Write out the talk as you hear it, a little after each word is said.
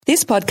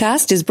This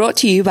podcast is brought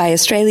to you by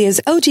Australia's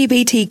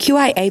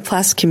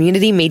LGBTQIA+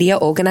 community media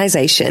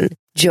organisation,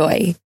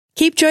 Joy.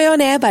 Keep Joy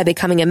on air by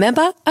becoming a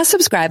member, a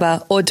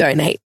subscriber, or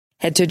donate.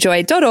 Head to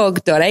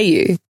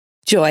joy.org.au.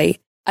 Joy,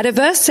 a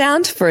diverse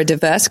sound for a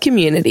diverse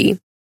community.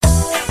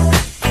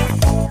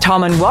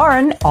 Tom and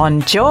Warren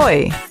on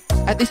Joy.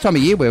 At this time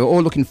of year, we're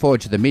all looking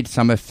forward to the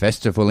Midsummer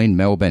Festival in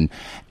Melbourne.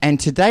 And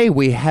today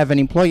we have an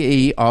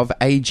employee of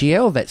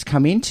AGL that's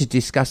come in to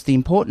discuss the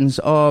importance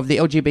of the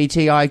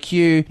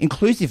LGBTIQ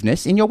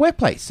inclusiveness in your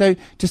workplace. So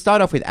to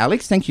start off with,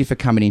 Alex, thank you for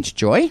coming into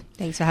Joy.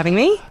 Thanks for having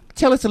me.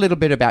 Tell us a little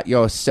bit about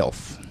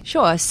yourself.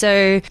 Sure.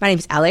 So my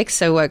name's Alex.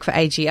 I work for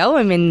AGL.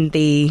 I'm in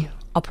the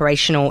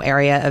operational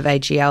area of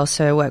AGL.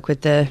 So I work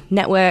with the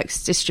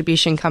networks,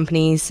 distribution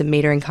companies, the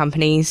metering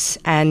companies.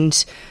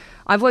 And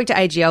I've worked at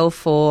AGL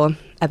for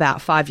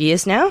about 5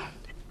 years now.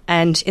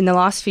 And in the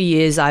last few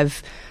years,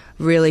 I've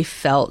really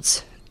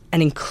felt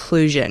an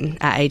inclusion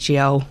at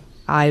AGL.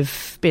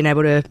 I've been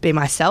able to be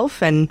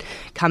myself and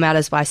come out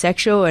as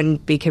bisexual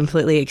and be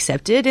completely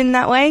accepted in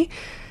that way.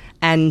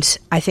 And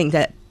I think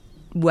that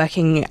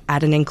working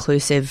at an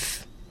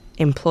inclusive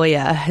employer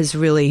has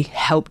really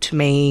helped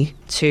me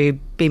to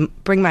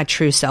bring my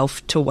true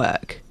self to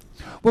work.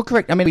 Well,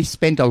 correct. I mean, we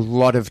spend a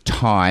lot of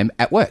time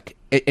at work.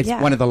 It's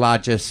one of the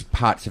largest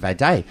parts of our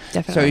day.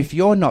 Definitely. So if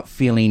you're not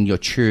feeling your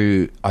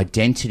true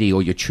identity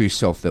or your true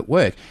self at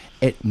work,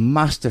 it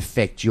must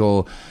affect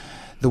the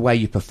way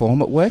you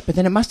perform at work, but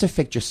then it must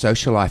affect your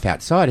social life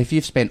outside. If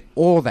you've spent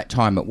all that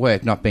time at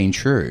work not being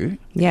true,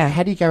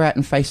 how do you go out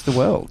and face the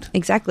world?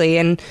 Exactly.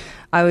 And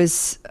I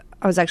was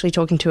actually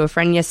talking to a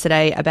friend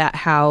yesterday about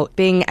how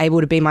being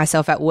able to be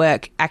myself at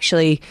work,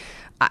 actually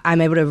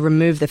I'm able to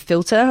remove the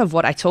filter of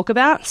what I talk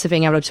about. So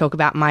being able to talk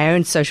about my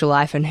own social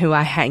life and who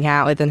I hang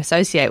out with and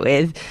associate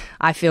with,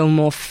 I feel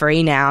more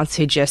free now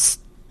to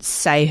just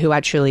say who I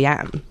truly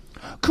am.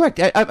 Correct.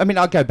 I mean,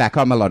 I'll go back.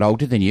 I'm a lot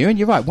older than you, and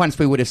you're right. Once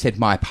we would have said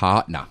my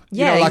partner.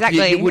 Yeah,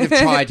 exactly. You would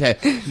have tried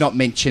to not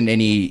mention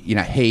any,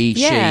 he,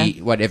 she,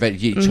 whatever.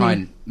 You try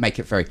and make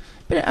it very...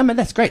 But, I mean,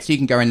 that's great. So you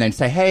can go in there and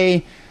say,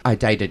 hey, I'm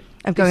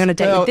going on a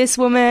date with this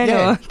woman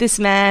or this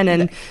man,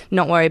 and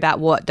not worry about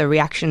what the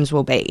reactions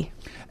will be.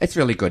 It's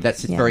really good.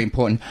 That's very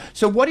important.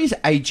 So what has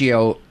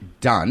AGL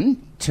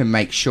done to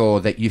make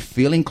sure that you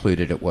feel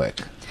included at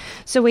work?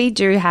 So we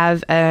do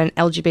have an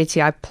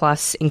LGBTI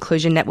plus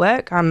inclusion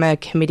network. I'm a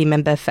committee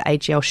member for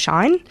AGL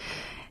Shine.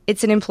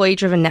 It's an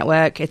employee-driven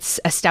network.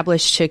 It's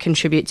established to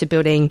contribute to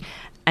building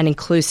an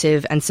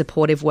inclusive and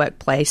supportive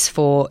workplace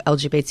for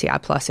LGBTI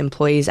plus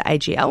employees at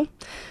AGL.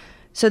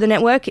 So the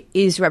network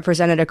is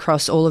represented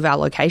across all of our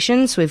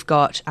locations. We've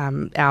got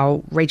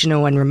our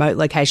regional and remote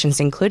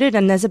locations included,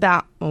 and there's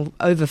about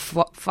over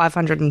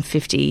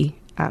 550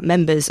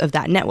 members of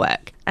that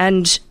network.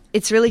 And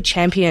it's really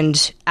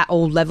championed at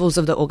all levels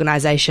of the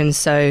organisation.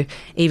 So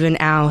even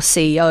our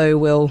CEO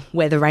will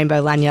wear the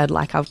rainbow lanyard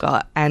like I've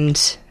got, and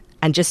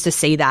just to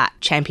see that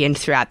championed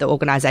throughout the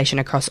organisation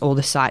across all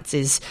the sites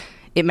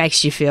it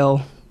makes you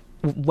feel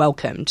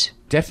welcomed.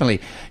 Definitely.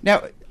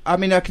 Now, I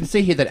mean, I can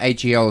see here that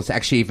AGL has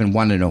actually even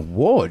won an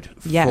award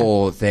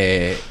for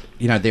their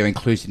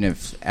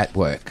inclusiveness at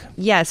work.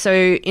 Yeah, so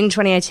in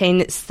 2018,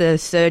 it's the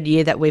third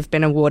year that we've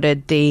been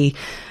awarded the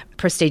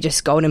prestigious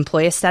Gold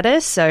Employer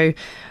status. So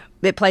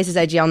it places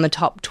AGL in the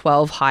top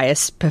 12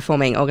 highest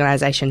performing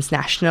organisations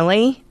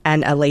nationally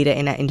and a leader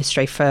in our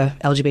industry for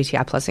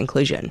LGBTI plus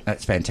inclusion.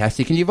 That's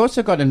fantastic. And you've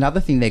also got another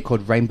thing there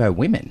called Rainbow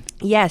Women.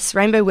 Yes,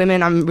 Rainbow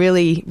Women I'm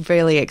really,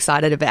 really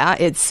excited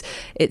about. It's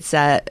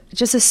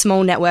just a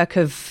small network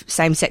of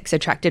same-sex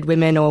attracted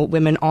women or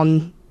women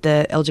on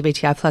the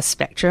LGBTI plus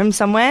spectrum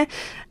somewhere.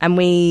 And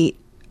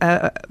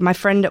my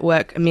friend at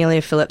work,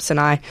 Amelia Phillips,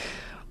 and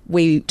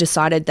we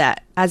decided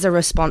that as a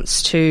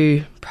response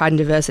to Pride and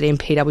Diversity and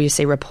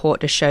PwC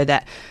report to show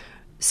that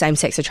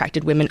same-sex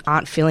attracted women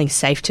aren't feeling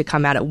safe to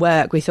come out at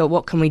work, we thought,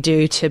 what can we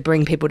do to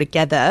bring people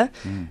together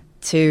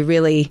to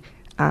really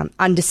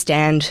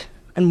understand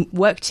and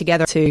work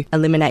together to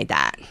eliminate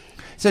that?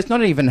 So it's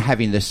not even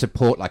having the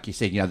support, like you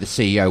said, the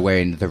CEO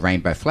wearing the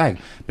rainbow flag,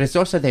 but it's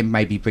also then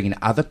maybe bringing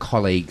other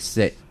colleagues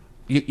that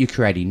you're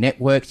creating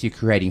networks, you're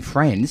creating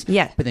friends,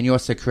 but then you're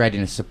also creating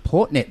a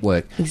support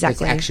network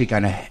that's actually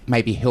going to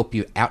maybe help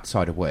you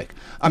outside of work.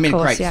 I mean,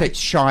 great. So it's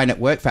Shine at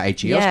Work for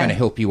AGL is going to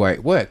help you where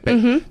at work,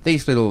 but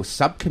these little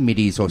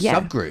subcommittees or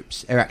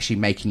subgroups are actually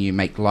making you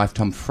make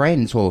lifetime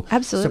friends or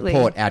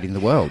support out in the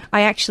world.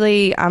 I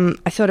actually,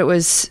 I thought it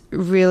was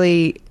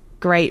really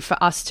great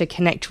for us to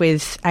connect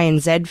with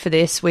ANZ for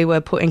this. We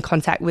were put in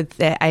contact with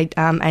their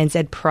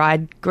ANZ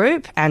Pride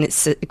group, and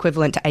it's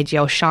equivalent to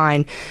AGL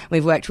Shine.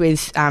 We've worked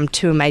with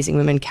two amazing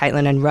women,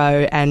 Caitlin and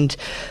Ro, and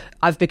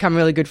I've become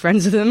really good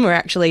friends with them. We're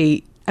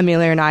actually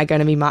Amelia and I are going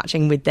to be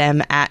marching with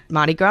them at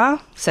Mardi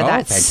Gras. So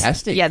that's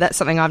fantastic. Yeah, that's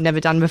something I've never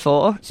done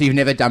before. So you've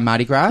never done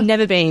Mardi Gras?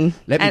 Never been.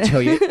 Let me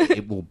tell you,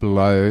 it will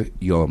blow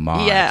your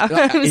mind. Yeah,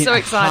 I'm so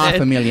excited.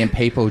 500,000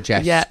 people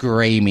just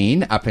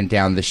screaming up and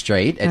down the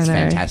street. It's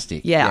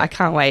fantastic. Yeah, I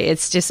can't wait.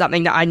 It's just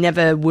something that I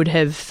never would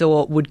have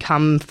thought would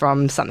come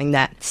from something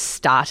that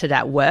started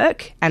at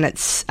work, and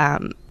it's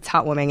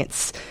heartwarming.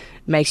 It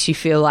makes you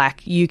feel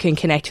like you can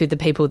connect with the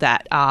people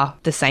that are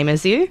the same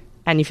as you,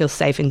 and you feel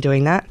safe in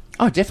doing that.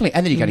 Oh, definitely.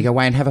 And then you're going to go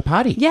away and have a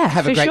party. Yeah,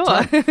 have a great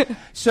time.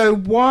 So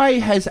why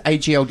has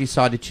AGL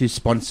decided to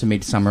sponsor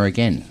Midsumma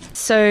again?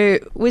 So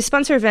we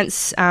sponsor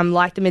events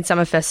like the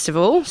Midsumma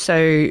Festival.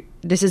 So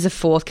this is the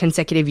 4th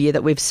consecutive year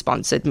that we've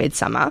sponsored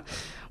Midsumma.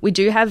 We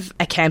do have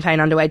a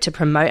campaign underway to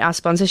promote our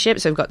sponsorship.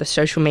 So we've got the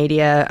social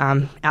media,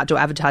 outdoor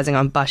advertising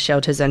on bus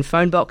shelters and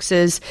phone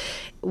boxes.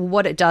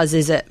 What it does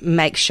is it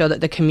makes sure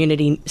that the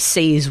community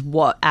sees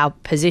what our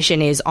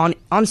position is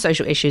on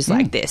social issues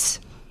like this.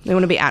 We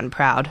want to be out and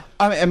proud.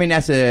 I mean,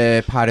 as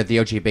a part of the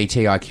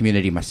LGBTI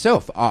community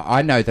myself,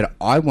 I know that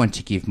I want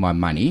to give my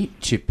money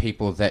to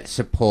people that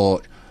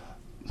support,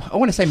 I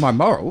want to say my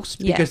morals,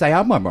 because they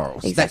are my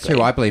morals. Exactly. That's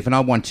who I believe. And I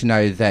want to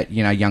know that,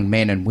 you know, young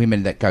men and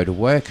women that go to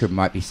work who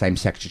might be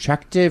same-sex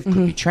attractive,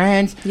 could be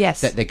trans,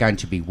 that they're going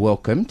to be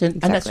welcomed. And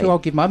that's who I'll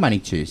give my money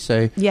to.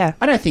 So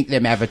I don't think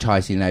them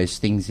advertising those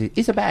things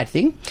is a bad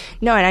thing.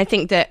 No, and I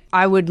think that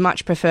I would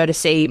much prefer to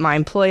see my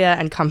employer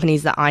and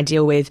companies that I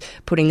deal with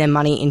putting their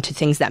money into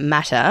things that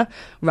matter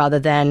rather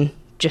than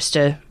just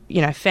a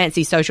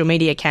fancy social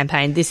media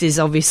campaign. This is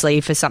obviously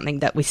for something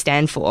that we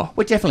stand for.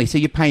 Well, definitely. So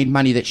you're paying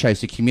money that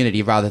shows the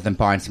community rather than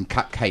buying some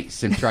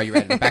cupcakes and throw you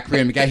out in the back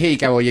room and go, here you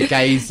go, all your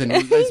gays and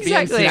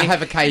lesbians,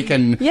 have a cake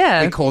and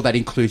call that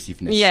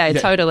inclusiveness. Yeah,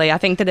 totally. I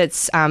think that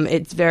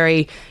it's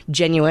very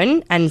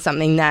genuine, and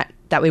something that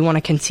we want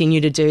to continue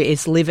to do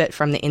is live it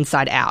from the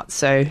inside out.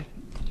 So,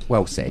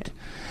 well said.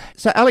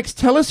 So, Alex,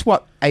 tell us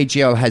what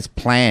AGL has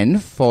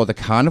planned for the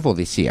carnival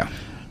this year.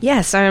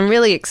 Yeah, so I'm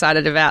really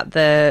excited about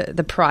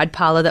the Pride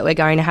Parlour that we're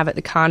going to have at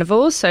the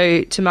carnival.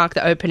 So to mark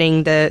the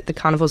opening, the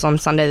carnival's on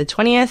Sunday the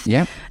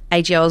 20th.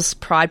 AGL's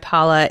Pride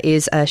Parlour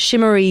is a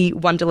shimmery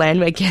wonderland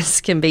where guests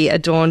can be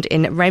adorned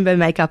in rainbow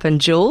makeup and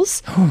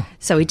jewels.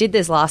 So we did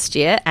this last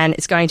year, and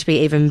it's going to be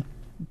even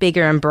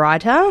bigger and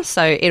brighter.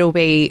 So it'll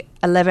be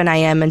 11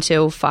 a.m.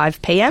 until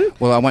 5 p.m.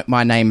 Well, I want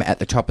my name at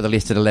the top of the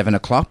list at 11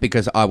 o'clock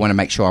because I want to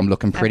make sure I'm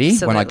looking pretty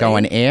when I go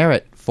on air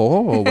at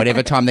 4 or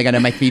whatever time they're going to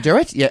make me do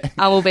it. Yeah,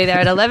 I will be there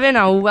at 11.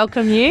 I will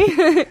welcome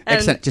you.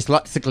 Excellent. Just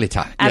lots of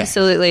glitter.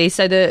 Absolutely.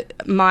 So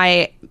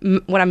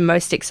what I'm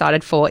most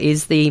excited for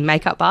is the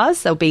makeup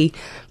bars. There'll be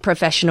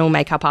professional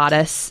makeup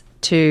artists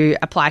to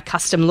apply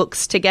custom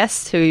looks to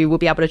guests who will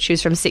be able to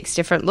choose from 6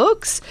 different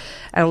looks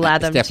and allow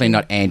them definitely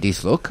not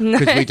Andy's look,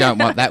 because we don't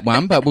want that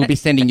one, but we'll be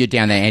sending you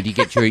down there, Andy.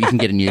 You can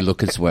get a new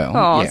look as well.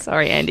 Oh,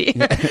 sorry, Andy.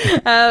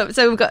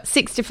 So we've got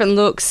 6 different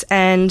looks,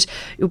 and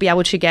you'll be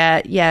able to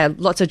get,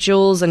 lots of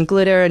jewels and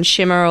glitter and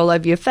shimmer all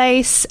over your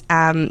face.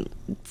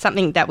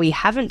 Something that we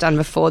haven't done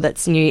before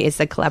that's new is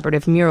the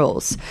collaborative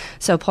murals.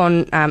 So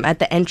upon at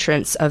the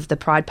entrance of the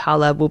Pride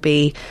Parlour will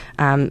be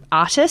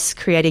artists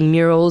creating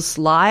murals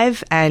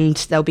live, and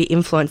they'll be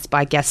influenced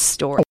by guest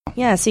stories.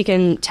 Yeah, so you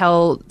can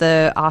tell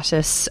the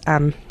artists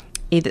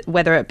either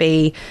whether it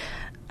be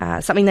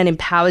something that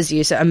empowers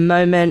you, so a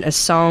moment, a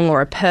song,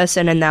 or a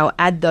person, and they'll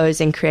add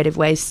those in creative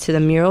ways to the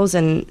murals,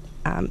 and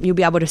you'll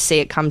be able to see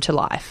it come to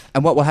life.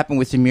 And what will happen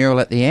with the mural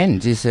at the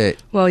end? Is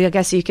it? Well, I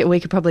guess we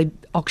could probably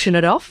auction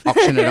it off.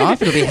 Auction it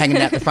off? It'll be hanging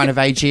out the front of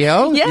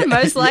AGL? Yeah,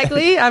 most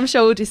likely. I'm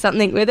sure we'll do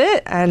something with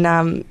it. And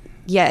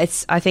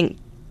I think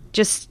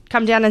just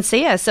come down and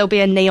see us. There'll be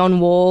a neon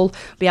wall,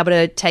 be able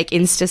to take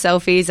Insta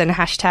selfies and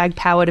hashtag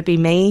power to be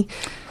me.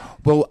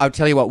 Well, I'll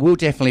tell you what, we'll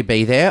definitely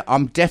be there.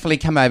 I'm definitely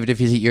come over to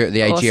visit you at the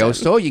AGL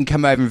store. You can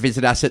come over and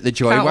visit us at the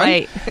Joy Can't one.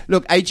 Wait.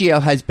 Look,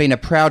 AGL has been a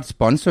proud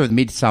sponsor of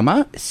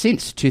Midsumma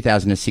since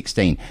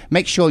 2016.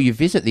 Make sure you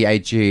visit the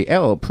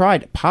AGL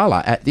Pride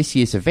Parlour at this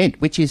year's event,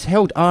 which is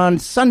held on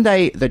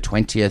Sunday, the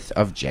 20th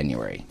of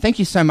January. Thank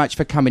you so much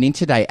for coming in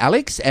today,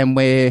 Alex, and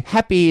we're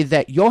happy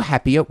that you're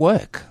happy at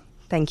work.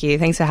 Thank you.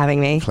 Thanks for having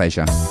me.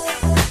 Pleasure.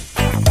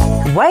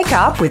 Wake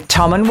up with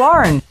Tom and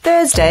Warren,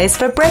 Thursdays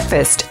for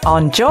breakfast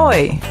on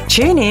Joy.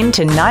 Tune in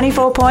to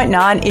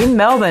 94.9 in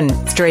Melbourne.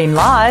 Stream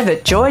live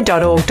at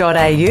joy.org.au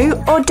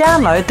or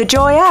download the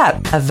Joy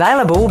app.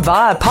 Available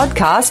via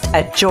podcast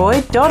at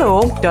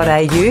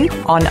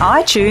joy.org.au, on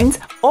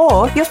iTunes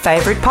or your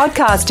favourite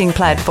podcasting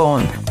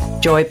platform.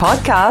 Joy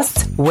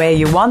Podcasts, where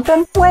you want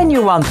them, when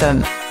you want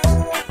them.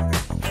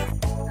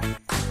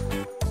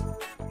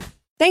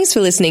 Thanks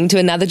for listening to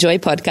another Joy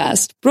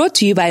podcast, brought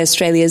to you by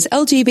Australia's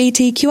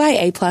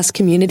LGBTQIA+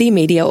 community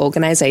media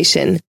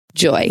organisation,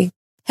 Joy.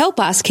 Help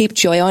us keep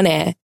Joy on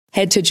air.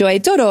 Head to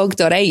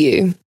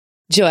joy.org.au.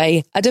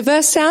 Joy, a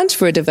diverse sound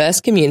for a diverse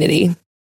community.